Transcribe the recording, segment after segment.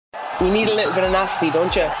You need a little bit of nasty,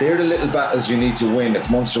 don't you? They're the little battles you need to win if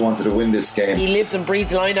Munster wanted to win this game. He lives and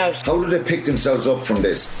breathes line out. How do they pick themselves up from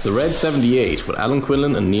this? The Red 78 with Alan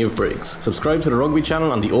Quinlan and Niamh Briggs. Subscribe to the Rugby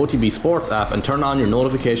channel on the OTB Sports app and turn on your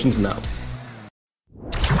notifications now.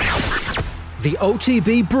 The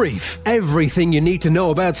OTB Brief. Everything you need to know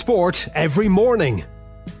about sport every morning.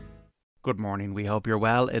 Good morning, we hope you're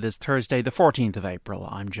well. It is Thursday the 14th of April.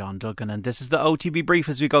 I'm John Duggan and this is the OTB Brief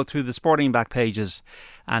as we go through the sporting back pages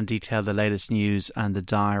and detail the latest news and the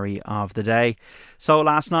diary of the day. So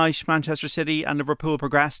last night, Manchester City and Liverpool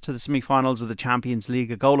progressed to the semi-finals of the Champions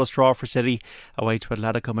League. A goalless draw for City away to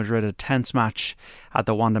Atletico Madrid, a tense match at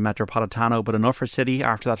the Wanda Metropolitano, but enough for City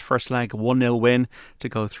after that first leg 1-0 win to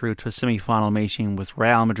go through to a semi-final meeting with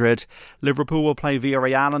Real Madrid. Liverpool will play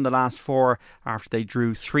Villarreal in the last four after they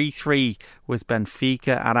drew 3-3 with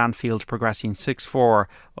Benfica at Anfield, progressing 6-4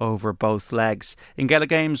 over both legs. In Gaelic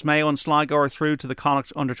games, Mayo and Sligo are through to the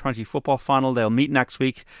Connacht Under-20 football final. They'll meet next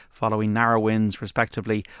week following narrow wins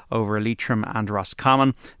respectively over Leitrim and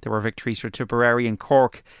Roscommon. There were victories for Tipperary and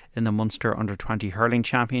Cork in the Munster Under-20 hurling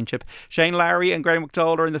championship. Shane Lowry and Graham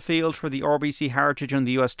McDowell are in the field for the RBC Heritage on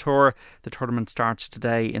the US Tour. The tournament starts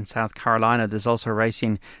today in South Carolina. There's also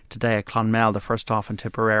racing today at Clonmel. The first off in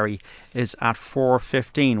Tipperary is at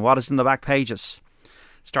 4:15. What is in the back pages?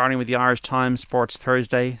 Starting with the Irish Times, Sports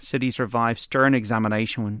Thursday. City survive stern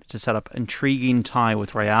examination to set up intriguing tie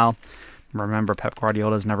with Real. Remember, Pep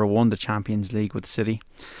Guardiola has never won the Champions League with City.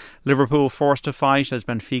 Liverpool forced to fight as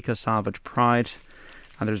Benfica salvage pride.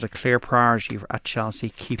 And there's a clear priority at Chelsea,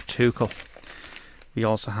 keep Tuchel. We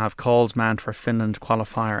also have calls manned for Finland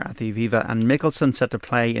qualifier at the Aviva, and Mickelson set to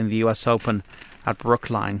play in the US Open at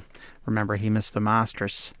Brookline. Remember, he missed the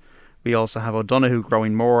Masters. We also have O'Donoghue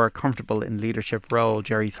growing more comfortable in leadership role.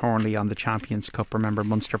 Jerry Thornley on the Champions Cup. Remember,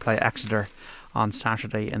 Munster play Exeter on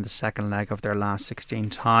Saturday in the second leg of their last 16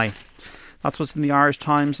 tie. That's what's in the Irish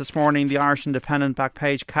Times this morning. The Irish Independent back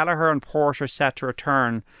page. Kelleher and Porter set to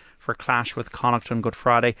return for clash with Connacht on Good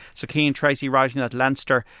Friday. So Cian Tracy writing that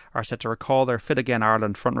Leinster are set to recall their Fit Again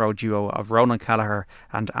Ireland front row duo of Ronan Kelleher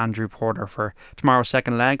and Andrew Porter for tomorrow's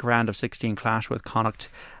second leg round of 16 clash with Connacht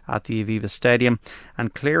at the Aviva Stadium.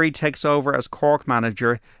 And Cleary takes over as Cork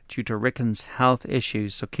manager due to Ricken's health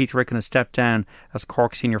issues. So Keith Ricken has stepped down as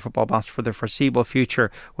Cork senior football boss for the foreseeable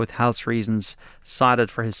future, with health reasons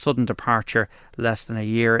cited for his sudden departure less than a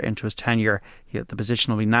year into his tenure. The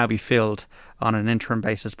position will now be filled on an interim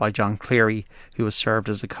basis by John Cleary, who has served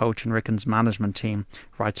as a coach in Ricken's management team,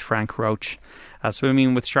 writes Frank Roach.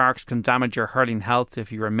 Swimming with sharks can damage your hurling health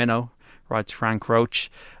if you're a minnow, writes Frank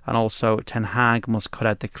Roach. And also Ten Hag must cut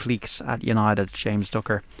out the cliques at United. James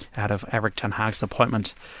Ducker ahead of Eric Ten Hag's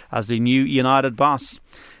appointment as the new United boss.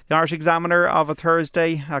 The Irish Examiner of a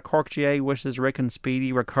Thursday. Cork GA wishes Ricken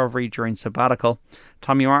speedy recovery during sabbatical.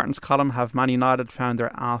 Tommy Martin's column, have Man United found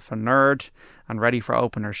their alpha nerd? And ready for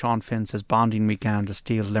opener, Sean Finn says bonding weekend to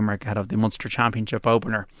steal Limerick ahead of the Munster Championship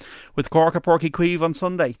opener. With Cork at Porky Queeve on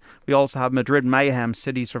Sunday. We also have Madrid mayhem,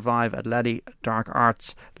 City survive Atleti, dark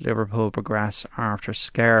arts, Liverpool progress after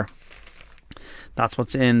scare. That's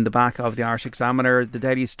what's in the back of the Irish Examiner. The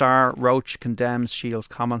Daily Star, Roach condemns Shields'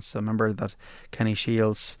 comments. I remember that Kenny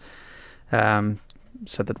Shields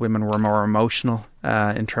said that women were more emotional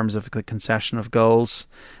in terms of the concession of goals,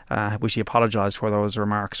 which he apologised for those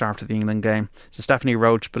remarks after the England game. So Stephanie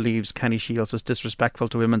Roach believes Kenny Shields was disrespectful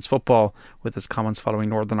to women's football with his comments following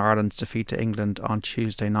Northern Ireland's defeat to England on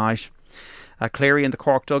Tuesday night. Cleary in the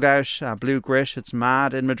Cork dugout, blue grit, it's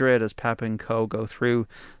mad in Madrid as Pep and co go through.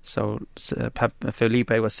 So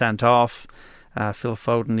Felipe was sent off. Phil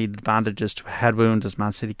Foden needed bandages to a head wound as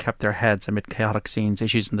Man City kept their heads amid chaotic scenes,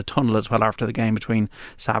 issues in the tunnel as well after the game between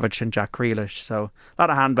Savage and Jack Grealish. So a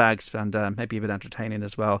lot of handbags and maybe a bit entertaining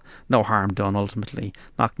as well. No harm done ultimately.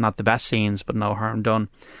 Not the best scenes, but no harm done.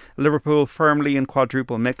 Liverpool firmly in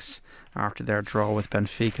quadruple mix after their draw with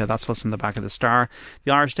Benfica. That's what's in the back of the Star.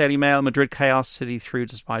 The Irish Daily Mail, Madrid chaos, City through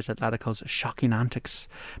despite Atletico's shocking antics.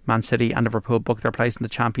 Man City and Liverpool booked their place in the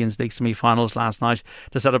Champions League semi-finals last night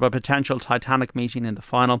to set up a potential Titanic meeting in the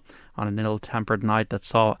final on an ill-tempered night that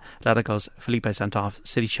saw Atletico's Felipe sent off.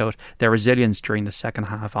 City showed their resilience during the second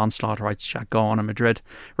half onslaught, writes Jack Gaughan in Madrid.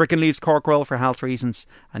 Ricken leaves Cork role for health reasons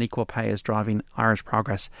and equal pay is driving Irish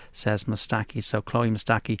progress, says Mustaki. So Chloe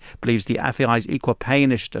Mustaki believes the FAI's equal pay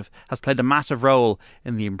initiative has played a massive role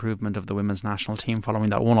in the improvement of the women's national team following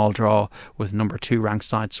that 1-1 draw with number 2 ranked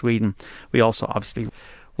side Sweden. We also obviously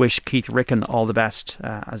wish Keith Ricken all the best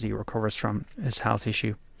as he recovers from his health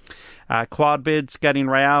issue. Quad bids getting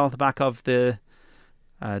Real the back of the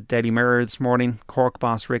Daily Mirror this morning, Cork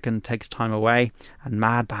boss Ricken takes time away, and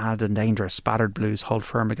mad, bad and dangerous battered Blues hold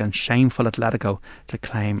firm against shameful Atletico to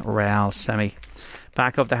claim Real semi.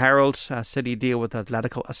 Back of the Herald, City deal with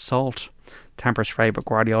Atletico assault. Tempers fray, but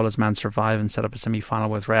Guardiola's men survive and set up a semi-final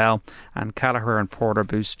with Real, and Callagher and Porter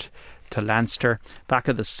boost to Leinster. Back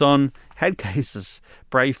of the Sun, head cases,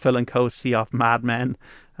 Brave, Phil and Co see off Mad Men.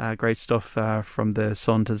 Great stuff from the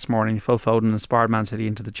Sun to this morning. Phil Foden inspired Man City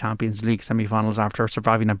into the Champions League semi-finals after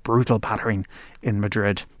surviving a brutal battering in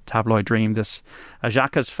Madrid. Tabloid dream this.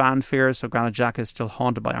 Xhaka's fan fears, so Granit Xhaka is still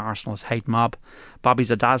haunted by Arsenal's hate mob. Bobby's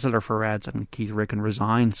a dazzler for Reds, and Keith Ricken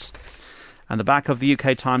resigns. And the back of the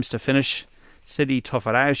UK Times to finish, City tough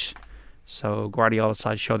it out, so Guardiola's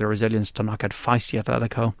side show their resilience to knock out feisty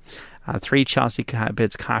Atletico. 3 Chelsea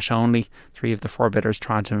bids cash only. 3 of the 4 bidders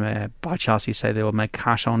trying to buy Chelsea say they will make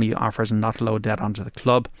cash only offers and not load debt onto the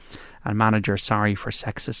club. And manager sorry for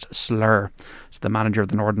sexist slur. So the manager of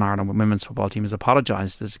the Northern Ireland women's football team has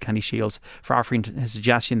apologised. This is Kenny Shields for offering his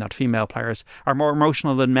suggestion that female players are more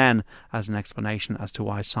emotional than men as an explanation as to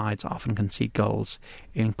why sides often concede goals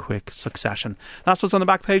in quick succession. That's what's on the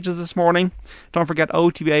back pages this morning. Don't forget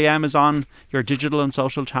OTB AM is on your digital and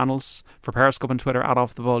social channels for Periscope and Twitter, at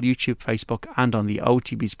Off the Ball, YouTube, Facebook and on the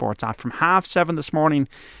OTB Sports app. From 7:30 this morning,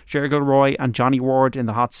 Jerry Gilroy and Johnny Ward in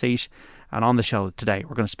the hot seat. And on the show today,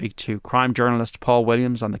 we're going to speak to crime journalist Paul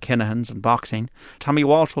Williams on the Kinahans and boxing. Tommy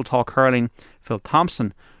Walsh will talk hurling. Phil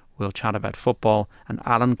Thompson will chat about football. And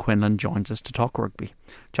Alan Quinlan joins us to talk rugby.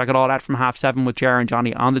 Check it all out from 7:30 with Jerry and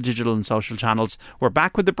Johnny on the digital and social channels. We're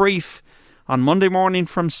back with the brief on Monday morning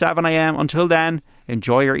from 7 a.m. Until then,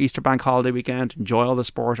 enjoy your Easter bank holiday weekend. Enjoy all the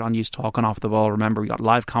sport on News Talking Off the Ball. Remember, we got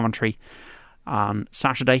live commentary on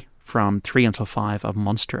Saturday from 3 until 5 of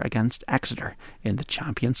Munster against Exeter in the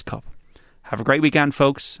Champions Cup. Have a great weekend,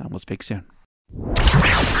 folks, and we'll speak soon.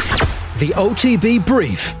 The OTB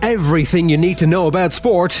Brief. Everything you need to know about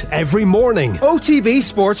sport every morning. OTB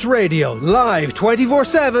Sports Radio. Live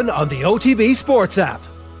 24/7 on the OTB Sports app.